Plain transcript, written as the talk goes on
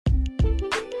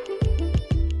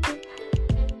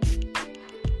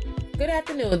Good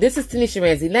afternoon. This is Tanisha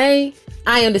Ramsey Lane.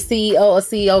 I am the CEO of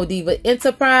CEO Diva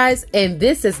Enterprise, and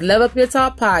this is Love Up Your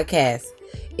Talk podcast.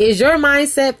 Is your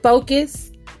mindset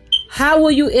focused? How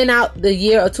will you end out the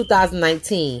year of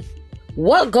 2019?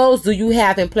 What goals do you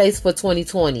have in place for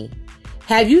 2020?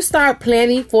 Have you started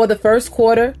planning for the first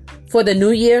quarter for the new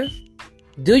year?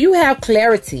 Do you have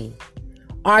clarity?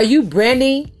 Are you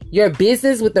branding your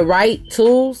business with the right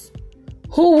tools?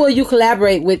 Who will you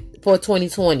collaborate with for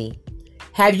 2020?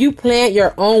 Have you planned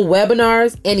your own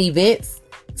webinars and events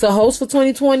to host for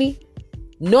 2020?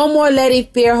 No more letting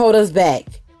fear hold us back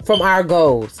from our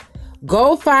goals.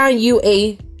 Go find you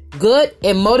a good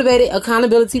and motivated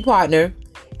accountability partner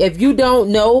if you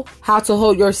don't know how to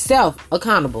hold yourself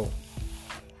accountable.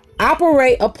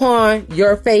 Operate upon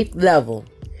your faith level.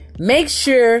 Make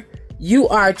sure you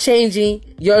are changing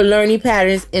your learning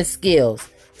patterns and skills.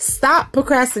 Stop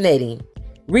procrastinating.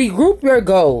 Regroup your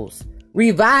goals.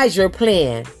 Revise your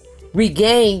plan.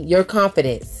 Regain your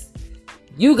confidence.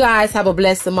 You guys have a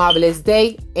blessed and marvelous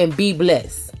day and be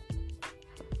blessed.